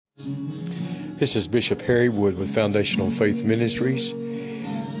This is Bishop Harry Wood with Foundational Faith Ministries.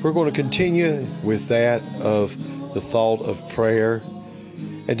 We're going to continue with that of the thought of prayer.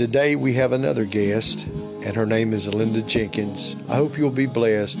 And today we have another guest, and her name is Linda Jenkins. I hope you'll be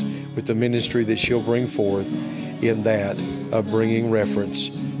blessed with the ministry that she'll bring forth in that of bringing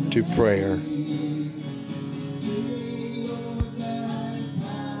reference to prayer.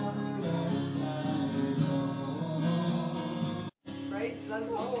 Praise the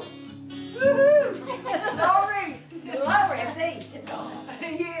Lord. Woohoo! Glory! Glory be to God.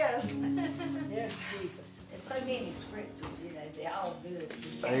 Yes. Yes, Jesus. There's so many scriptures, they're all good.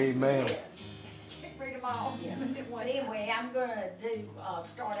 Amen. Yes. Read them all. Yeah. But anyway, I'm going to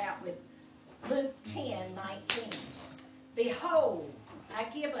start out with Luke 10:19. Behold, I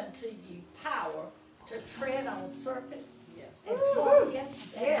give unto you power to tread on serpents and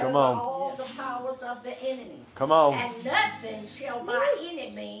scorpions and Come over on. all the powers of the enemy. Come on. And nothing shall by any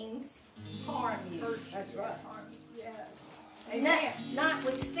means harm you. That's right. Yes.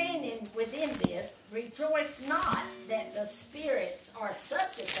 Notwithstanding within this, rejoice not that the spirits are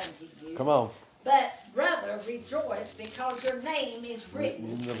subject unto you. Come on. But rather rejoice because your name is written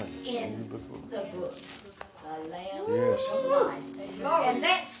In the Lamb. in the book, the Lamb Yes. of Life. And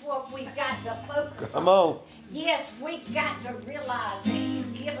that's what we've got to focus Come on. on. Yes, we've got to realize that He's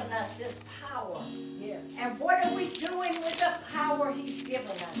given us this power. Yes. And what are we doing with the power He's given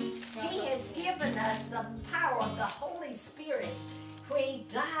us? He has given us the power of the Holy Spirit. He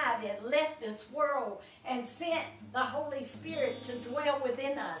died and left this world and sent the Holy Spirit to dwell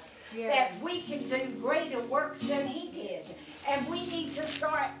within us. Yes. That we can do greater works than He did. And we need to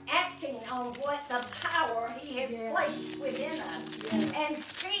start acting on what the power He has placed within us. And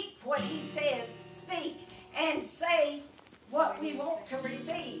speak what He says, speak, and say what we want to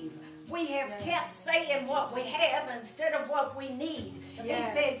receive. We have kept saying what we have instead of what we need.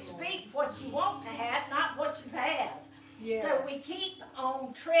 Yes. He said, speak what you want to have, not what you have. Yes. So we keep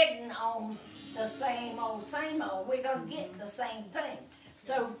on treading on the same old, we're going to get the same thing.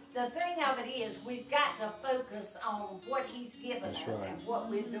 So the thing of it is, we've got to focus on what He's given us right. and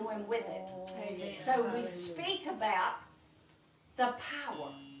what we're doing with it. Amen. So we speak about the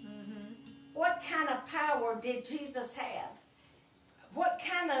power. What kind of power did Jesus have? What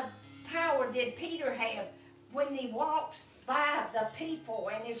kind of power did Peter have when he walked by the people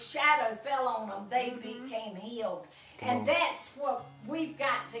and his shadow fell on them? They became healed. And that's what we've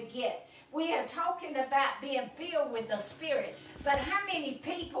got to get. We are talking about being filled with the Spirit. But how many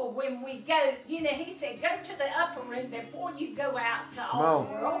people, when we go, He said, go to the upper room before you go out to all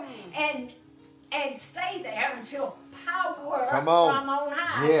the world and stay there until power Come from on. on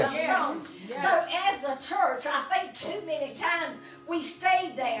high Yes. comes on. Yes. So as a church, I think too many times we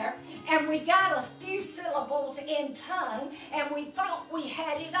stayed there and we got a few syllables in tongue and we thought we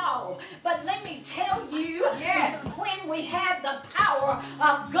had it all. But let me tell you, when we have the power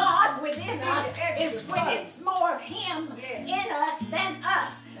of God within us, is when it's more of Him in us than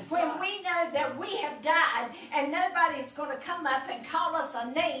us. When we know that we have died and nobody's going to come up and call us a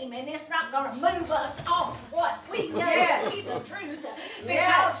name and it's not going to move us off what we know to be the truth,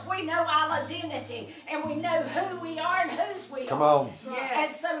 because we know our identity and we know who we are and whose we Come are. on.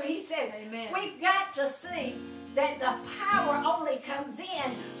 And so He said, we've got to see that the power only comes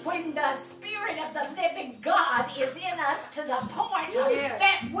in when the Spirit of the living God is in us to the point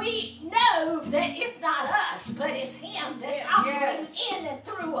that we know that it's not us, but it's Him that's operating in and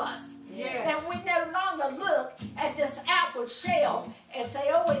through us. That we no longer look at this outward shell and say,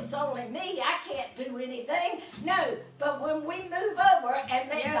 oh, it's only me, I can't do anything. No, but when we move over and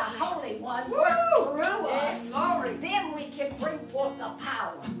let the Holy One work through us, then we can bring forth the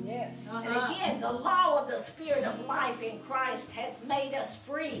power. And again, the law of the Spirit of life in Christ has made us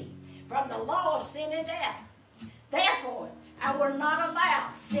free from the law of sin and death. Therefore, I will not allow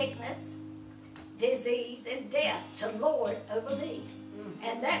sickness, disease, and death to lord over me.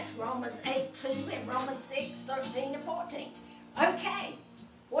 And that's Romans 8:2 and Romans 6:13 and 14. Okay,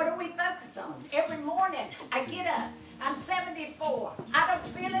 what do we focus on? Every morning I get up. I'm 74. I don't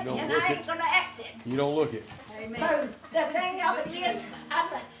feel it, and I ain't going to act it. You don't look it. Amen. So the thing of it is,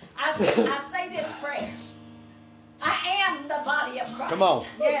 I say this prayer. I am the body of Christ. Come on.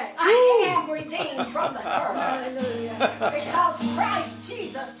 I am redeemed from the curse. Hallelujah. Because Christ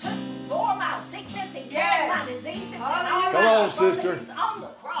Jesus took for my sickness and carried my diseases and all Hallelujah. Come my on, sister. infirmities on the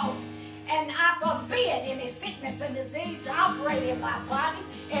cross. And I forbid any sickness and disease to operate in my body.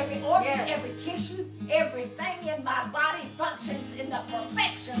 Every organ every tissue, everything in my body functions in the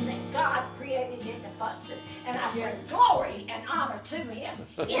perfection that God created it to function. And I bring glory and honor to Him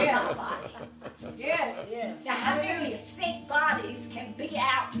in my body. Yes. Now, how many sick bodies can be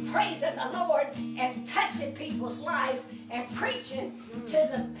out praising the Lord and touching people's lives and preaching to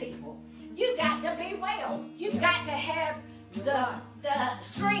the people? You got to be well. You've got to have the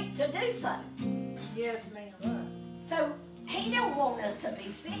strength to do so. Yes, ma'am. So He don't want us to be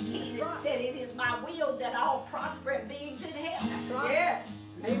sick. He said, "It is my will that all prosper and be in good health." That's right. Yes.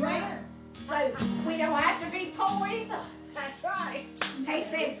 Amen. So we don't have to be poor either. That's right. He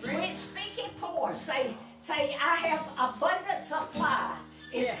said, "Quit speaking poor. Say, I have abundant supply.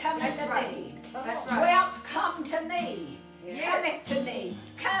 It's coming to me. That's right. Wealth come to me. Yes. Come it to me.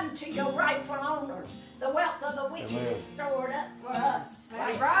 Come to your rightful owner. The wealth of the wicked is stored up for us."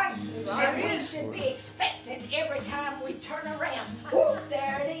 That's right. And we should be expecting every time we turn around. Whoop,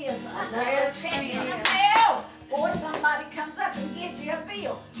 there it is. Another check in the mail. Boy, somebody comes up and gives you a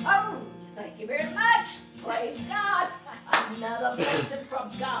bill. Oh, thank you very much. Praise God. Another blessing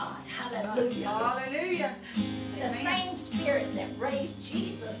from God. Hallelujah. Hallelujah. The same Spirit that raised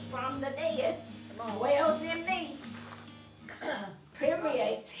Jesus from the dead dwells in me,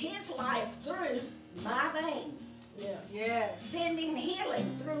 permeates His life through my veins, Yes. sending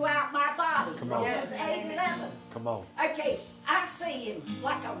healing throughout my body. Come on. Romans 8:11. Come on. Okay, I see Him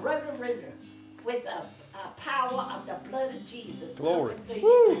like a rotor-rooter with the power of the blood of Jesus. Glory. pumping through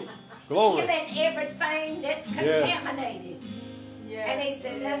Woo. you. Glory. Killing everything that's Yes. contaminated. Yes. And He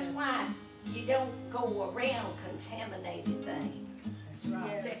said that's why you don't go around contaminated things. That's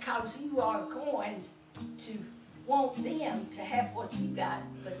right. He said, because you are going to want them to have what you got.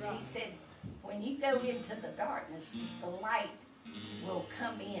 But He said, when you go into the darkness, the light will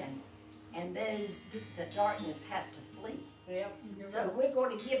come in, and the darkness has to flee. Yep. So we're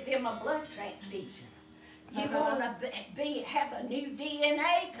going to give them a blood transfusion. You want to have a new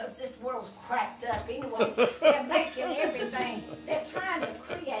DNA, because this world's cracked up anyway. They're making everything. They're trying to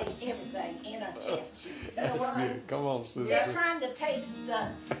create everything in a test tube. You know what I mean? Come on, They're sister. trying to take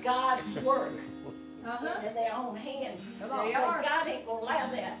God's work Uh-huh. in their own hands. They But are. God ain't going to allow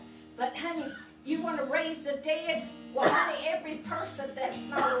that. But honey, you want to raise the dead? Well, honey, every person that's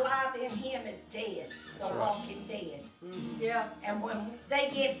not alive in Him is dead. The walking dead. Yeah. And when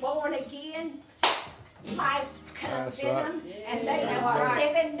they get born again, life comes That's in right. them, and they That's are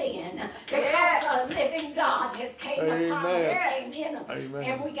right. living men. Because Yes. the living God has came upon them, Amen. came in them. Amen.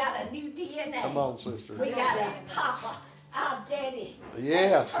 And we got a new DNA. Come on, sister. We got a Papa, our Daddy.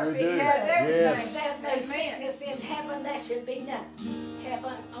 Yes, we Perfect. do. Yes, everything. Yes. There's no Amen. sickness in heaven. There should be none.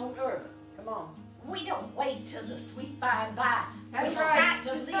 Heaven on earth. Come on. We don't wait till the sweet by and by. That's We've right.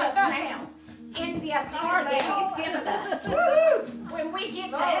 got to live now in the authority He's given us. When we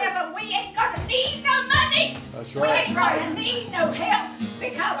get to Lord. heaven, we ain't gonna need no money. That's We right. ain't gonna need no help,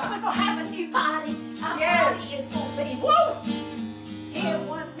 because we're gonna have a new body. Our Yes. body is gonna be woo. Here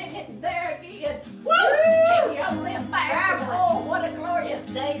 1 minute and there again. Woo! Can you only imagine? Traveling. Oh, what a glorious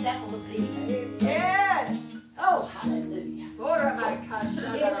day that will be. Yes. Oh, hallelujah.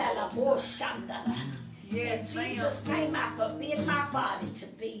 Yes, In ma'am. Jesus' name, I forbid my body to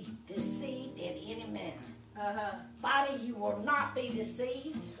be deceived in any manner. Uh-huh. Body, you will not be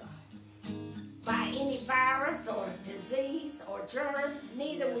deceived by any virus or disease or germ.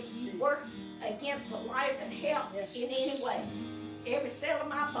 Neither will you work against the life and health in any way. Every cell of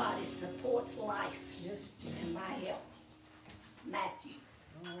my body supports life and my health. Matthew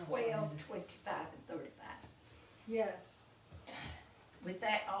 12, 25, and 35. Yes. With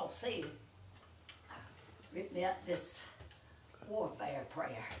that all said, written me up this warfare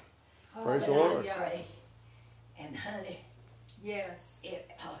prayer. Praise the that I Lord. pray. And honey, Yes.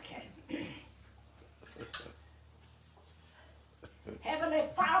 okay. Heavenly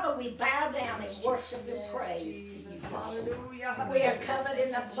Father, we bow down and worship and praise to you, Father. Hallelujah. We are covered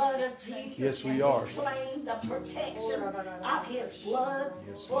in the blood of Jesus. Yes, we and are. His flame, the protection of His blood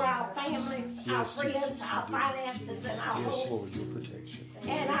for our families, our Yes, friends, Jesus, our we do. finances, and our Yes, homes, Lord, your protection.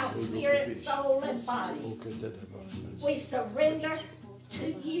 and our spirit, soul, and bodies. We surrender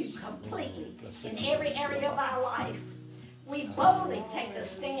to you completely in every area of our life. We boldly take a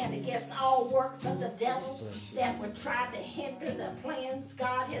stand against all works of the devil that would try to hinder the plans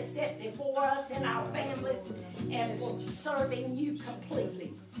God has set before us in our families and for serving you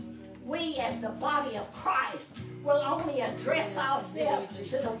completely. We, as the body of Christ, will only address ourselves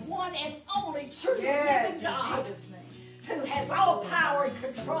to the one and only true Yes, living in God, Jesus' name. who has all power and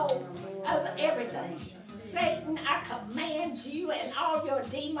control over everything. Satan, I command you and all your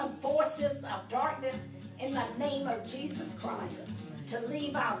demon forces of darkness in the name of Jesus Christ to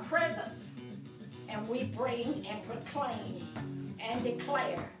leave our presence, and we bring and proclaim and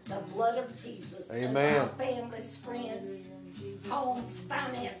declare the blood of Jesus Amen. over our families, friends, homes,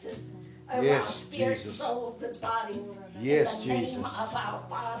 finances, over Yes, our spirits, Jesus. souls, and bodies. Yes, in the name Jesus. of our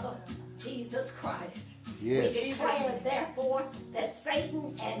Father, Jesus Christ. Yes. We declare, therefore, that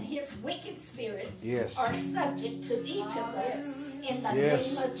Satan and his wicked spirits Yes. are subject to each of us in the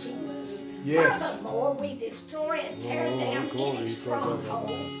Yes. name of Jesus. Yes. Furthermore, we destroy and tear down Glory, any stronghold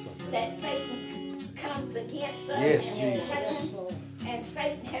glory. that Satan comes against us. Yes, and Jesus. plans, and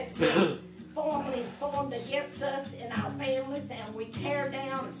Satan has been formally formed against us in our families, and we tear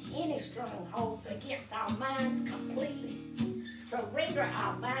down any strongholds against our minds completely. Surrender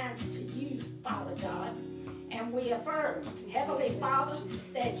our minds to you, Father God, and we affirm, Heavenly Father,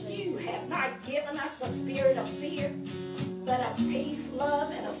 that you have not given us a spirit of fear, but of peace,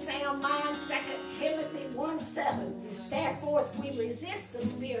 love, and a sound mind. 2 Timothy 1:7. Therefore, we resist the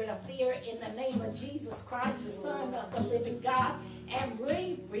spirit of fear in the name of Jesus Christ, the Son of the living God, and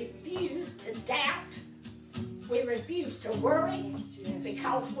we refuse to doubt. We refuse to worry,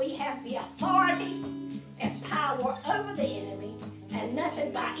 because we have the authority and power over the enemy, and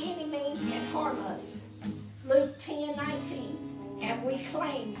nothing by any means can harm us. Luke 10:19. And we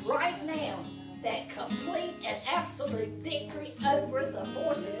claim right now that complete and absolute victory over the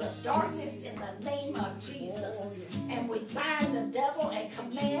forces of darkness in the name of Jesus. And we bind the devil and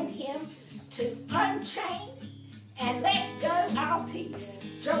command him to unchain and let go our peace,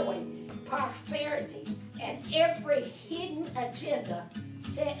 joy, prosperity, and every hidden agenda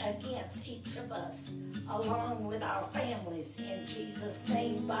set against each of us, along with our families. In Jesus'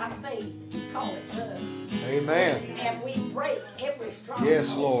 name, by faith, we call it done. Amen. And we break every stronghold.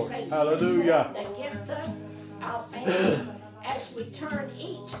 Yes, Lord. Satan Hallelujah. formed against us, our families, as we turn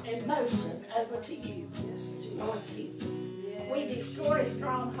each emotion over to you, Lord Jesus. We destroy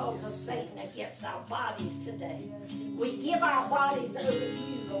strongholds of Satan against our bodies today. We give our bodies over to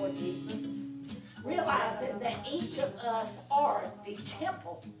you, Lord Jesus, realizing that each of us are the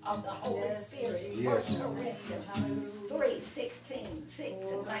temple of the Holy Spirit. Yes. 1 Corinthians 3:16,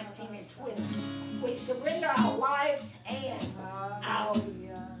 6 and 19 and 20. We surrender our lives and our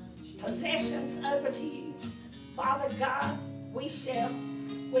possessions over to you. Father God, we shall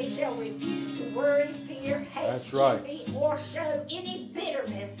refuse to worry, fear, hate, That's right. envy, or show any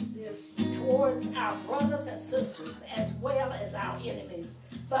bitterness towards our brothers and sisters, as well as our enemies.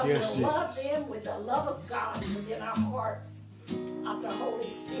 But Yes, we'll love Jesus. them with the love of God within our hearts of the Holy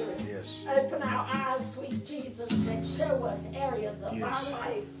Spirit. Yes. Open our eyes, sweet Jesus, and show us areas of Yes. our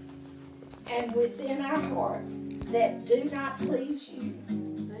lives and within our hearts that do not please you.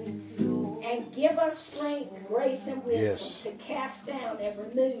 And give us strength, grace, and wisdom Yes. to cast down and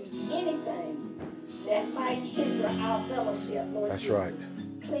remove anything that might hinder our fellowship, Lord That's Jesus. right.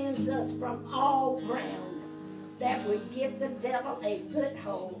 Cleanse us from all grounds that would give the devil a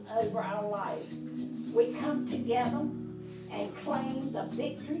foothold over our lives. We come together and claim the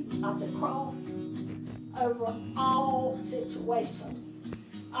victory of the cross over all situations,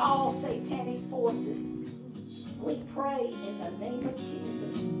 all satanic forces. We pray in the name of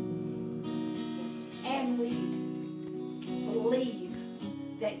Jesus. And we believe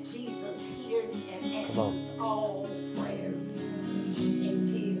that Jesus hears and answers all prayers. In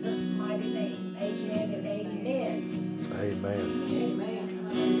Jesus' mighty name, amen and amen. Amen. Amen.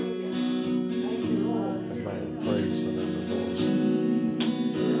 Hallelujah. Thank you, Lord. Amen. Praise the name of the Lord.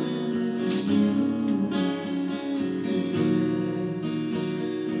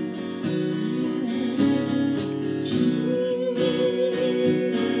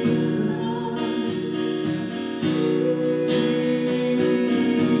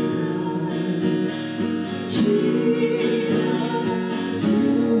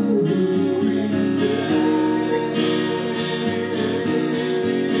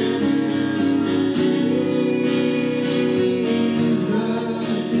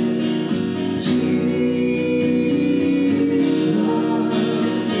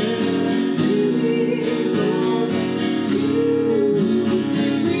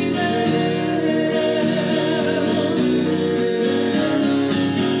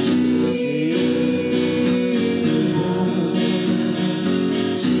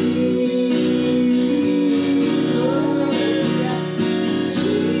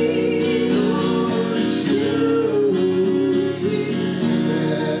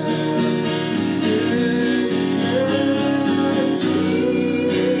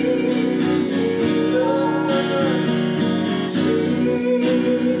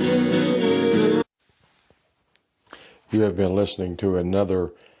 You have been listening to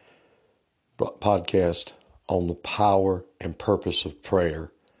another podcast on the power and purpose of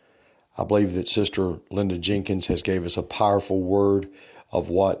prayer. I believe that Sister Linda Jenkins has gave us a powerful word of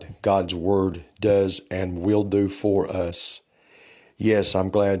what God's Word does and will do for us. Yes, I'm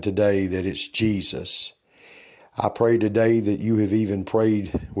glad today that it's Jesus. I pray today that you have even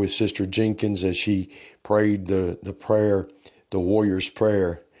prayed with Sister Jenkins as she prayed the prayer, the warrior's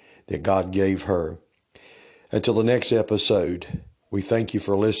prayer that God gave her. Until the next episode, we thank you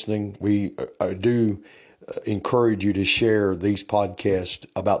for listening. We do encourage you to share these podcasts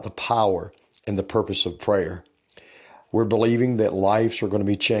about the power and the purpose of prayer. We're believing that lives are going to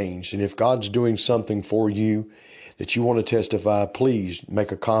be changed. And if God's doing something for you that you want to testify, please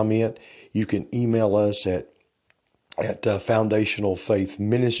make a comment. You can email us at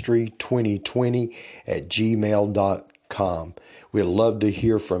foundationalfaithministry2020@gmail.com. We'd love to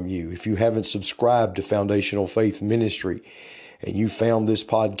hear from you. If you haven't subscribed to Foundational Faith Ministry and you found this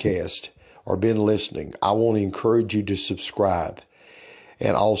podcast or been listening, I want to encourage you to subscribe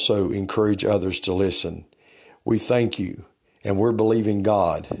and also encourage others to listen. We thank you, and we're believing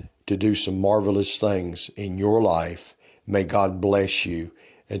God to do some marvelous things in your life. May God bless you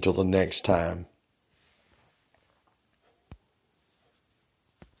until the next time.